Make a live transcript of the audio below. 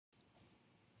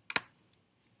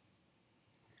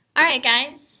Alright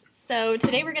guys, so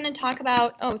today we're going to talk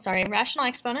about, rational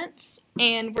exponents,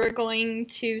 and we're going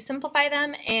to simplify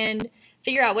them and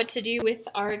figure out what to do with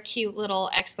our cute little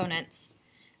exponents.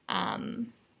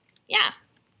 Yeah,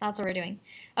 that's what we're doing.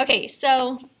 Okay,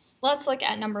 so let's look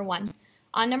at number 1.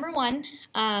 On number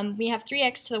 1, we have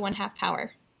 3x to the 1/2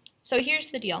 power. So here's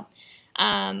the deal.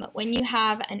 When you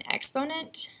have an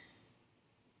exponent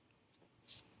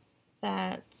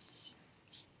that's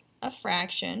a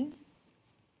fraction,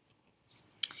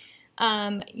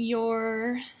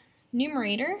 your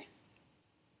numerator,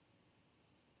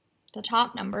 the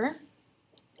top number,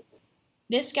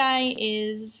 this guy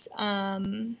is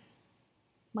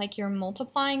like your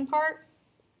multiplying part,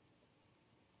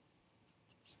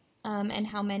 and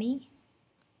how many.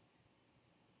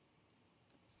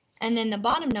 And then the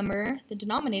bottom number, the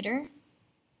denominator,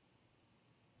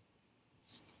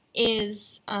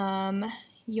 is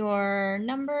your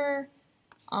number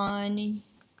on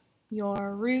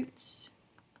your roots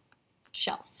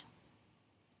shelf.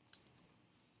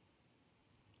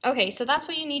 Okay, so that's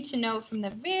what you need to know from the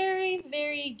very,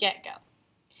 very get-go.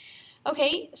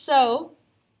 Okay, so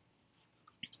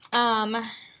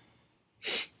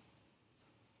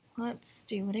let's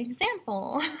do an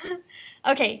example.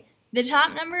 Okay, the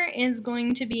top number is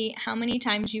going to be how many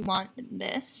times you want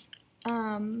this.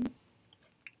 Zoom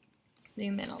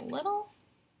in a little.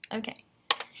 Okay.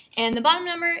 And the bottom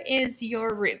number is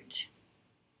your root.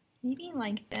 Maybe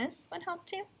like this would help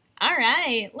too. All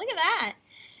right, look at that.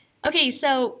 Okay,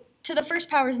 so to the first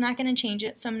power is not going to change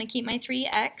it, so I'm going to keep my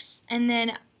 3x. And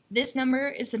then this number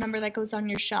is the number that goes on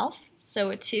your shelf, so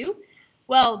a 2.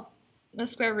 Well, the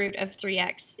square root of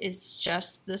 3x is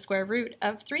just the square root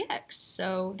of 3x.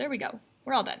 So there we go.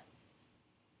 We're all done.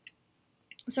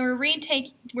 So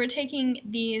we're taking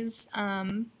these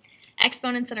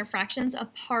exponents that are fractions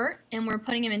apart, and we're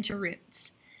putting them into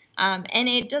roots. And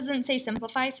it doesn't say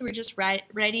simplify, so we're just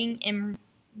writing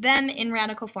them in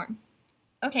radical form.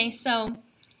 Okay, so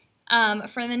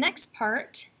for the next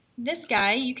part, this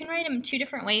guy, you can write him 2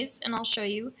 different ways, and I'll show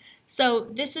you. So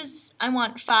this is, I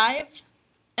want 5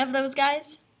 of those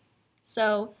guys.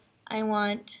 So I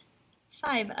want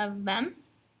 5 of them.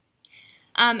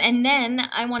 And then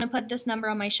I want to put this number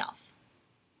on my shelf.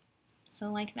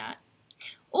 So like that.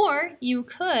 Or you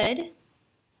could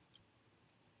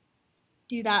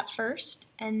do that first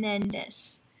and then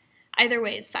this. Either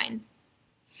way is fine.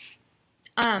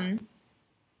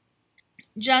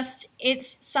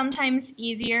 It's sometimes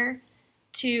easier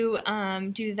to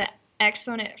do the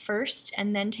exponent first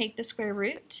and then take the square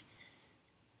root.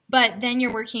 But then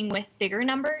you're working with bigger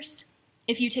numbers.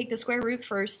 If you take the square root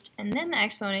first and then the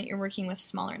exponent, you're working with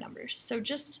smaller numbers. So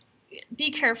just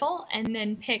be careful and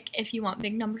then pick if you want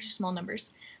big numbers or small numbers.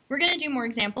 We're going to do more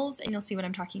examples and you'll see what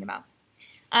I'm talking about.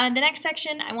 The next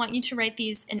section, I want you to write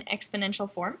these in exponential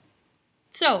form.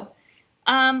 So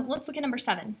let's look at number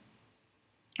 7.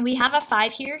 We have a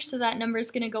 5 here, so that number is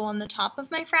going to go on the top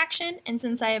of my fraction. And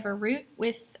since I have a root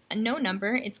with no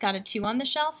number, it's got a 2 on the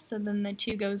shelf, so then the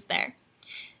 2 goes there.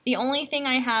 The only thing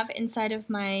I have inside of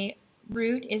my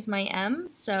root is my m,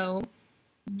 so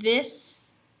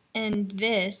this and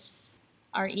this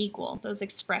are equal. Those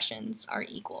expressions are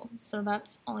equal. So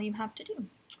that's all you have to do.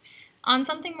 On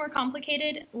something more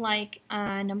complicated like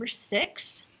number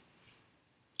 6,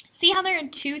 see how there are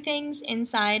 2 things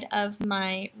inside of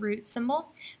my root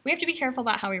symbol? We have to be careful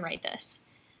about how we write this.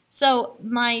 So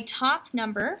my top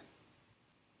number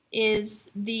is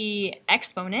the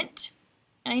exponent,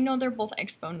 and I know they're both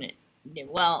exponent.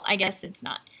 Well, I guess it's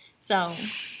not. So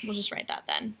we'll just write that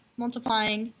then.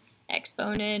 Multiplying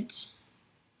exponent.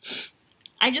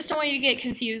 I just don't want you to get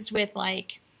confused with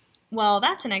like, well,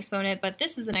 that's an exponent, but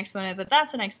this is an exponent, but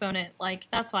that's an exponent. Like,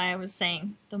 that's why I was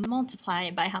saying the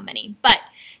multiply by how many. But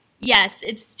yes,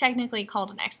 it's technically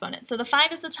called an exponent. So the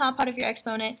 5 is the top part of your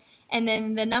exponent, and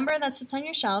then the number that sits on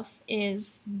your shelf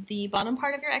is the bottom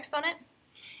part of your exponent.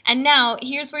 And now,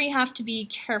 here's where you have to be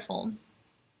careful.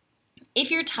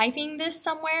 If you're typing this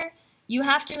somewhere, you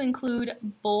have to include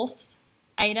both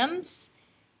items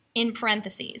in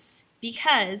parentheses,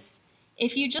 because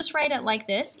if you just write it like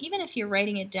this, even if you're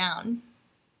writing it down,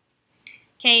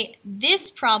 okay,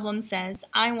 this problem says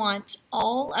I want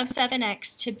all of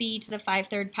 7x to be to the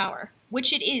 5/3 power,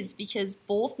 which it is because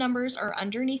both numbers are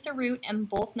underneath the root and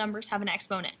both numbers have an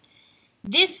exponent.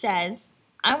 This says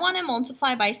I want to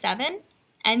multiply by 7,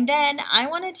 and then I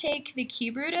want to take the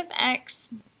cube root of x,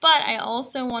 but I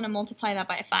also want to multiply that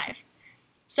by 5.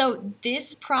 So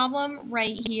this problem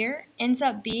right here ends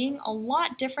up being a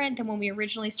lot different than when we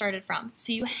originally started from.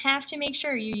 So you have to make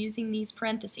sure you're using these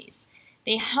parentheses.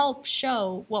 They help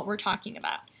show what we're talking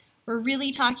about. We're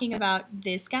really talking about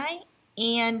this guy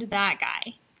and that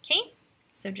guy. Okay,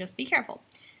 so just be careful.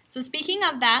 So speaking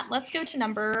of that, let's go to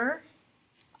number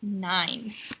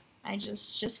 9.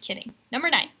 Just kidding. Number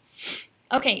 9.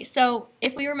 Okay, so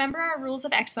if we remember our rules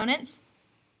of exponents,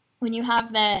 when you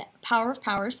have the power of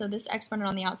power, so this exponent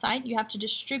on the outside, you have to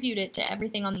distribute it to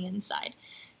everything on the inside.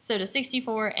 So to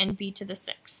 64 and b to the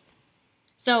 6th.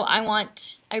 So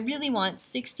I really want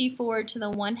 64 to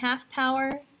the 1/2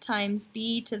 power times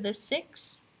b to the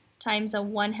 6 times a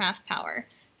 1/2 power.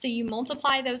 So you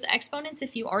multiply those exponents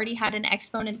if you already had an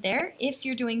exponent there, if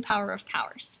you're doing power of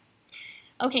powers.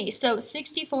 Okay, so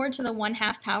 64 to the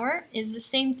 1/2 power is the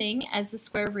same thing as the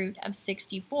square root of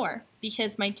 64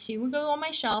 because my 2 would go on my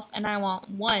shelf and I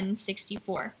want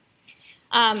 1/64.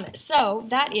 So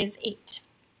that is 8.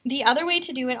 The other way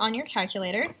to do it on your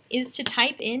calculator is to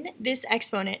type in this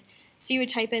exponent. So you would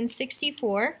type in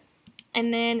 64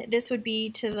 and then this would be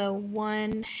to the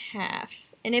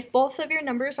 1/2. And if both of your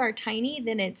numbers are tiny,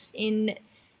 then it's in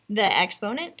the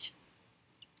exponent.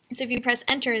 So if you press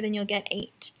enter, then you'll get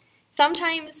 8.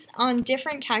 Sometimes on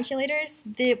different calculators,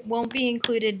 this 2 won't be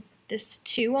included.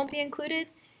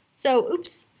 So,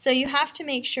 oops, so you have to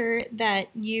make sure that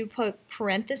you put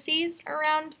parentheses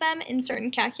around them in certain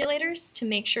calculators to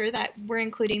make sure that we're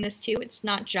including this 2. It's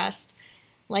not just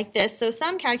like this. So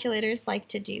some calculators like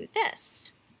to do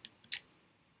this,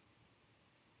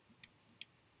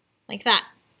 like that.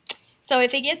 So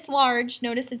if it gets large,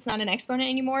 notice it's not an exponent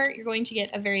anymore, you're going to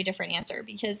get a very different answer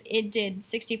because it did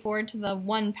 64 to the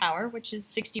 1 power, which is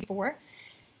 64,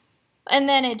 and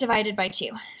then it divided by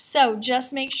 2. So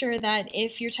just make sure that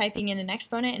if you're typing in an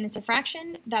exponent and it's a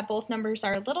fraction, that both numbers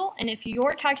are little, and if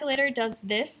your calculator does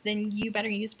this, then you better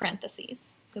use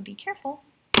parentheses. So be careful.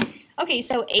 Okay,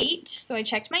 so 8, so I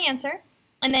checked my answer,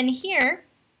 and then here,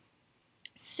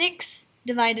 6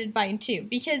 divided by 2,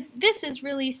 because this is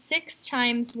really 6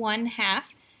 times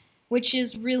 1/2, which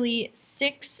is really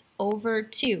 6 over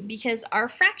 2, because our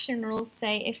fraction rules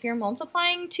say if you're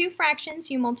multiplying two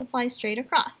fractions, you multiply straight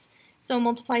across. So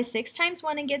multiply 6 times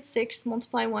 1 and get 6,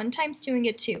 multiply 1 times 2 and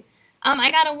get 2.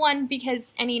 I got a 1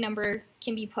 because any number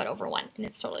can be put over 1, and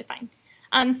it's totally fine.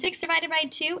 6 divided by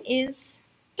 2 is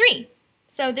 3.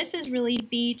 So this is really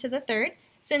b to the 3rd.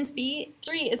 Since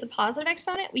b3 is a positive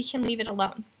exponent, we can leave it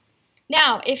alone.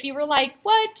 Now, if you were like,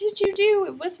 what did you do?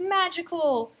 It was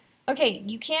magical. Okay,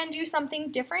 you can do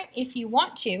something different if you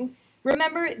want to.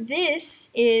 Remember, this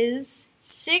is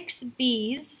 6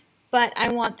 b's, but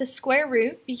I want the square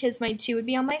root because my 2 would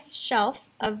be on my shelf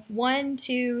of 1,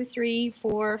 2, 3,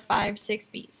 4, 5, 6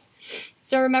 b's.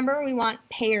 So remember, we want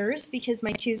pairs because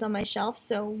my 2 is on my shelf.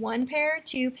 So 1 pair,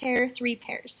 2 pair, 3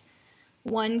 pairs.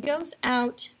 1 goes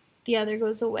out, the other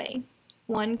goes away.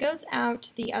 1 goes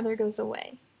out, the other goes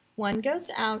away. 1 goes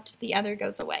out, the other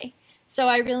goes away. So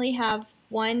I really have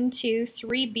 1, 2,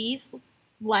 3 b's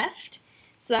left.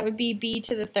 So that would be b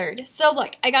to the 3rd. So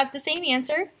look, I got the same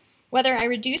answer, whether I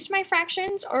reduced my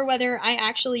fractions or whether I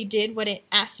actually did what it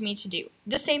asked me to do.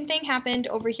 The same thing happened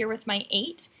over here with my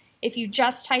 8. If you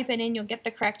just type it in, you'll get the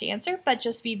correct answer, but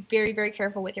just be very, very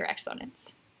careful with your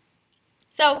exponents.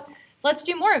 So let's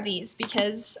do more of these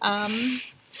because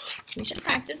we should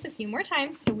practice a few more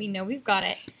times so we know we've got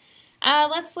it.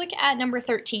 Let's look at number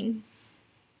 13.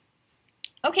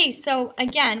 Okay, so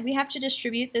again, we have to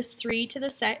distribute this 3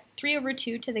 over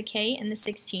 2 to the k and the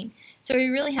 16. So we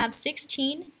really have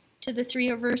 16 to the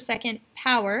 3 over 2nd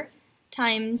power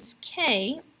times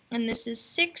k, and this is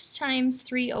 6 times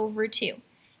 3 over 2.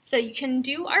 So you can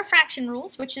do our fraction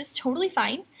rules, which is totally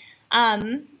fine,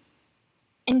 and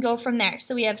go from there.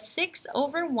 So we have 6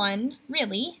 over 1,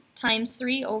 really, times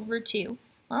 3 over 2.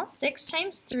 Well, 6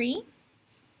 times 3,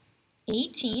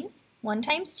 18, 1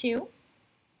 times 2,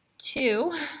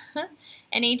 2,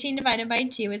 and 18 divided by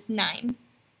 2 is 9.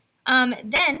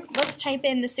 Then let's type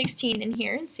in the 16 in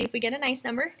here and see if we get a nice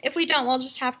number. If we don't, we'll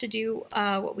just have to do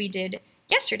what we did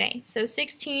yesterday. So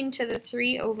 16 to the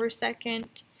 3 over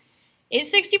 2nd is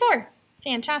 64.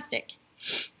 Fantastic.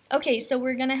 Okay, so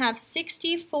we're going to have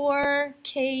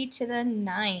 64k to the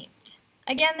 9th.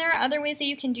 Again, there are other ways that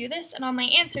you can do this, and on my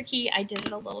answer key, I did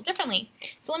it a little differently.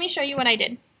 So let me show you what I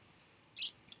did.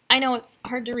 I know it's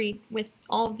hard to read with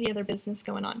all of the other business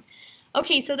going on.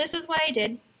 Okay, so this is what I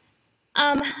did.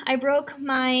 I broke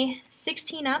my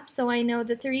 16 up, so I know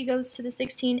the 3 goes to the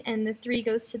 16 and the 3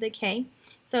 goes to the k.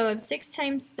 So I have 6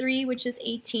 times 3, which is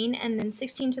 18, and then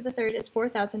 16 to the 3rd is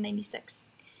 4,096.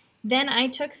 Then I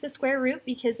took the square root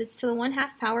because it's to the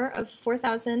 1/2 power of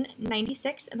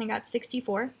 4,096, and I got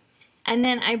 64. And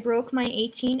then I broke my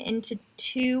 18 into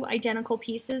 2 identical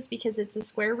pieces because it's a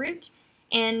square root.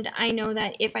 And I know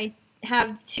that if I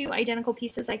have 2 identical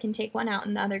pieces, I can take one out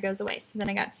and the other goes away. So then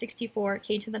I got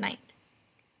 64k to the 9th.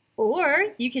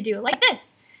 Or you could do it like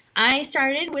this. I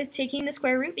started with taking the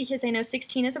square root because I know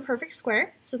 16 is a perfect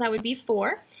square, so that would be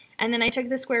 4. And then I took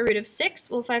the square root of 6.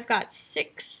 Well, if I've got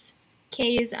 6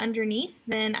 k's underneath,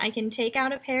 then I can take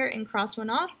out a pair and cross one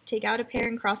off, take out a pair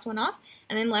and cross one off,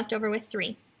 and then left over with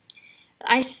 3.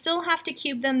 I still have to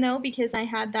cube them though because I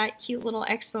had that cute little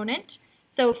exponent.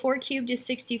 So 4 cubed is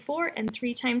 64 and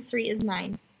 3 times 3 is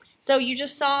 9. So you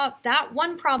just saw that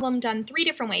one problem done 3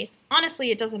 different ways.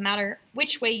 Honestly, it doesn't matter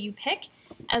which way you pick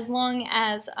as long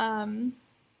as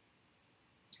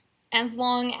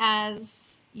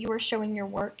you are showing your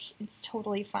work, it's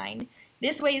totally fine.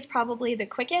 This way is probably the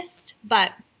quickest,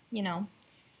 but you know,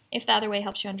 if the other way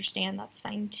helps you understand, that's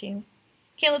fine too.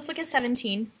 Okay, let's look at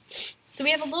 17. So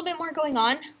we have a little bit more going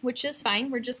on, which is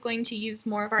fine. We're just going to use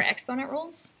more of our exponent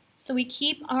rules. So we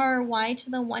keep our y to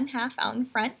the 1/2 out in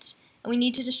front, and we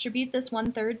need to distribute this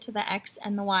 1/3 to the x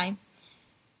and the y.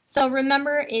 So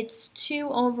remember, it's 2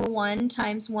 over 1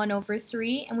 times 1 over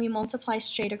 3, and we multiply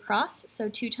straight across. So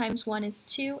 2 times 1 is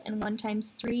 2, and 1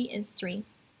 times 3 is 3.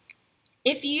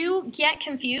 If you get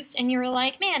confused and you're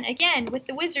like, man, again, with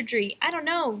the wizardry, I don't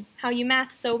know how you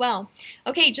math so well.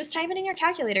 Okay, just type it in your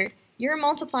calculator. You're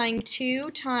multiplying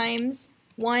 2 times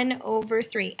 1 over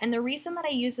 3. And the reason that I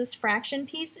use this fraction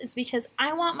piece is because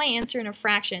I want my answer in a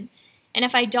fraction. And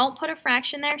if I don't put a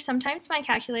fraction there, sometimes my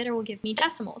calculator will give me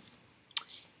decimals.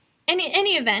 In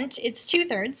any event, it's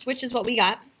 2/3, which is what we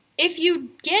got. If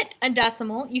you get a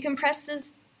decimal, you can press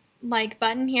this like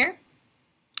button here.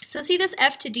 So see this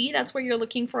F to D, that's what you're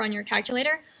looking for on your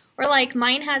calculator. Or like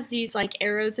mine has these like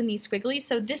arrows and these squigglies,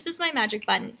 so this is my magic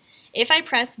button. If I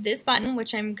press this button,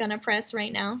 which I'm gonna press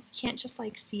right now, you can't just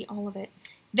like see all of it,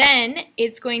 then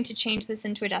it's going to change this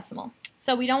into a decimal.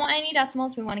 So we don't want any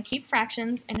decimals, we want to keep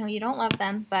fractions. I know you don't love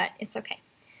them, but it's okay.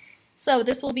 So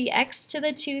this will be x to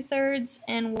the 2/3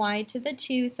 and y to the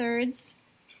 2/3.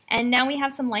 And now we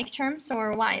have some like terms, so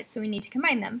our y's, so we need to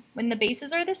combine them. When the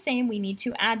bases are the same, we need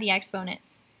to add the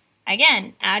exponents.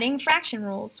 Again, adding fraction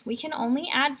rules. We can only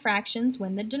add fractions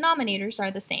when the denominators are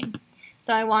the same.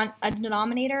 So I want a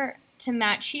denominator to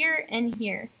match here and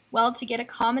here. Well, to get a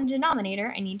common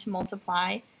denominator, I need to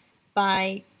multiply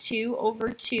by 2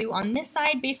 over 2 on this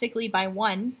side, basically by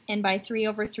 1, and by 3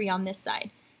 over 3 on this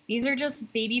side. These are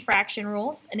just baby fraction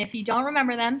rules, and if you don't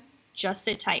remember them, just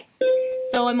sit tight.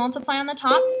 So I multiply on the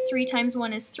top, 3 times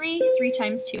 1 is 3, 3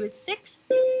 times 2 is 6.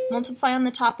 Multiply on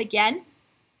the top again,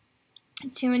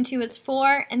 2 and 2 is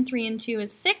 4, and 3 and 2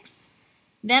 is 6.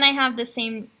 Then I have the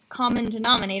same common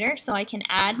denominator, so I can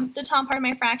add the top part of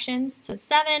my fractions to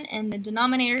 7, and the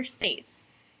denominator stays.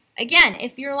 Again,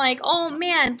 if you're like, oh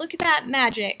man, look at that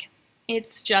magic.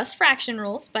 It's just fraction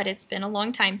rules, but it's been a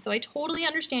long time, so I totally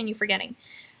understand you forgetting.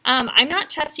 I'm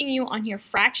not testing you on your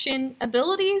fraction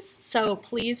abilities, so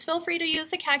please feel free to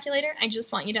use a calculator. I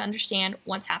just want you to understand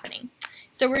what's happening.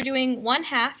 So we're doing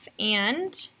 1/2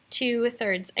 and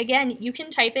 2/3. Again, you can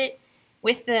type it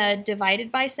with the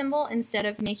divided by symbol instead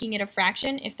of making it a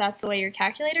fraction if that's the way your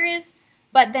calculator is,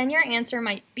 but then your answer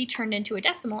might be turned into a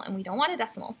decimal, and we don't want a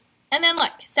decimal. And then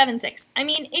look, 7/6. I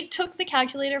mean, it took the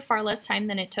calculator far less time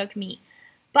than it took me,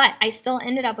 but I still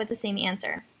ended up with the same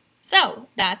answer. So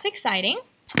that's exciting.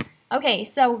 Okay,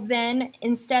 so then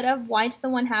instead of y to the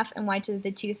 1/2 and y to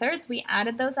the 2/3, we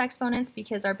added those exponents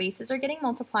because our bases are getting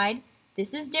multiplied.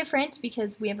 This is different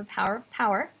because we have a power of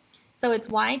power. So it's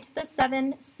y to the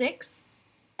 7/6,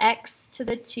 x to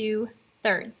the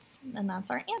 2/3, and that's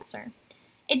our answer.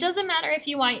 It doesn't matter if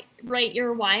you write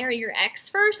your y or your x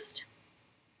first,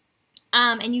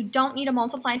 and you don't need a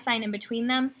multiply sign in between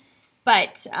them,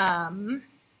 but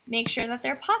make sure that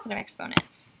they're positive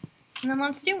exponents. And then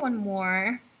let's do one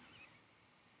more.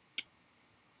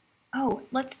 Oh,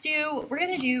 we're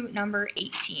going to do number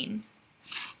 18.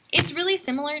 It's really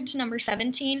similar to number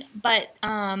 17, but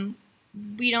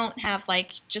we don't have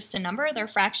like just a number, they're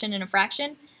fraction and a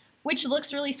fraction, which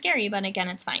looks really scary, but again,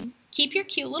 it's fine. Keep your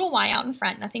cute little y out in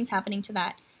front, nothing's happening to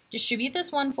that. Distribute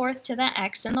this 1/4 to the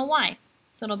x and the y.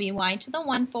 So it'll be y to the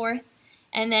 1/4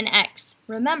 and then x.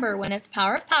 Remember, when it's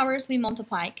power of powers, we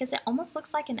multiply because it almost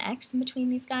looks like an x in between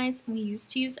these guys. We used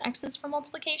to use x's for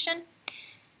multiplication.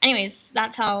 Anyways,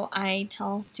 that's how I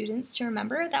tell students to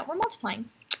remember that we're multiplying.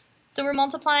 So we're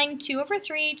multiplying 2 over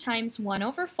 3 times 1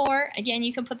 over 4. Again,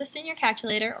 you can put this in your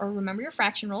calculator or remember your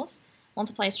fraction rules.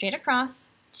 Multiply straight across,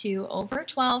 2 over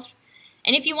 12.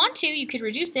 And if you want to, you could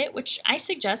reduce it, which I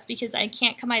suggest because I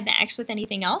can't combine the x with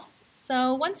anything else.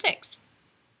 So 1/6.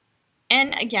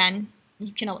 And again,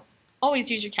 you can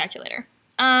always use your calculator.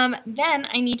 Then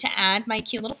I need to add my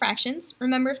cute little fractions.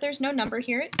 Remember, if there's no number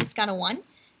here, it's got a 1.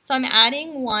 So I'm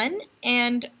adding 1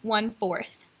 and 1/4.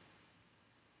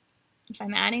 If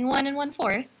I'm adding 1 and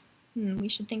 1/4, We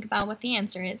should think about what the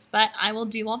answer is, but I will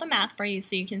do all the math for you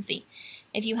so you can see.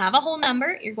 If you have a whole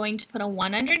number, you're going to put a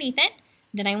 1 underneath it.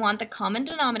 Then I want the common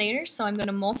denominator, so I'm going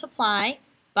to multiply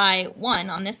by 1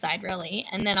 on this side, really.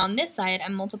 And then on this side,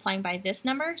 I'm multiplying by this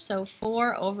number, so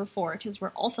 4 over 4, because we're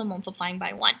also multiplying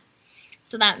by 1.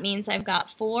 So that means I've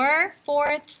got 4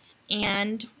 fourths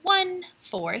and 1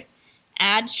 fourth.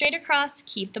 Add straight across,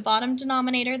 keep the bottom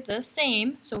denominator the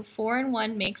same, so 4 and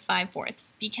 1 make 5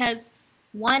 fourths. Because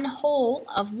 1 whole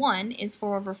of 1 is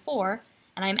 4 over 4,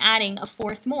 and I'm adding a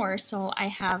fourth more, so I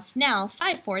have now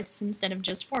 5 fourths instead of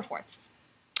just 4 fourths.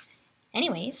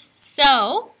 Anyways,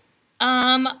 so,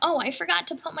 oh, I forgot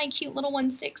to put my cute little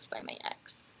 1/6 by my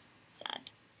x. Sad.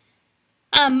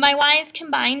 My y's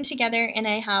combined together, and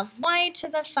I have y to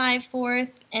the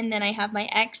 5/4, and then I have my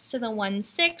x to the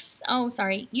 1/6. Oh,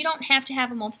 sorry, you don't have to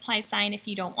have a multiply sign if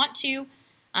you don't want to.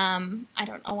 I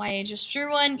don't know why I just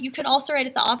drew one. You could also write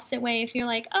it the opposite way if you're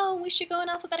like, oh, we should go in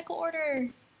alphabetical order.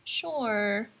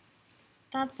 Sure,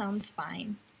 that sounds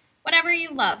fine. Whatever you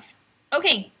love.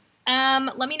 Okay,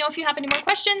 let me know if you have any more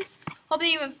questions. Hope that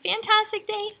you have a fantastic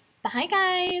day. Bye,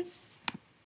 guys.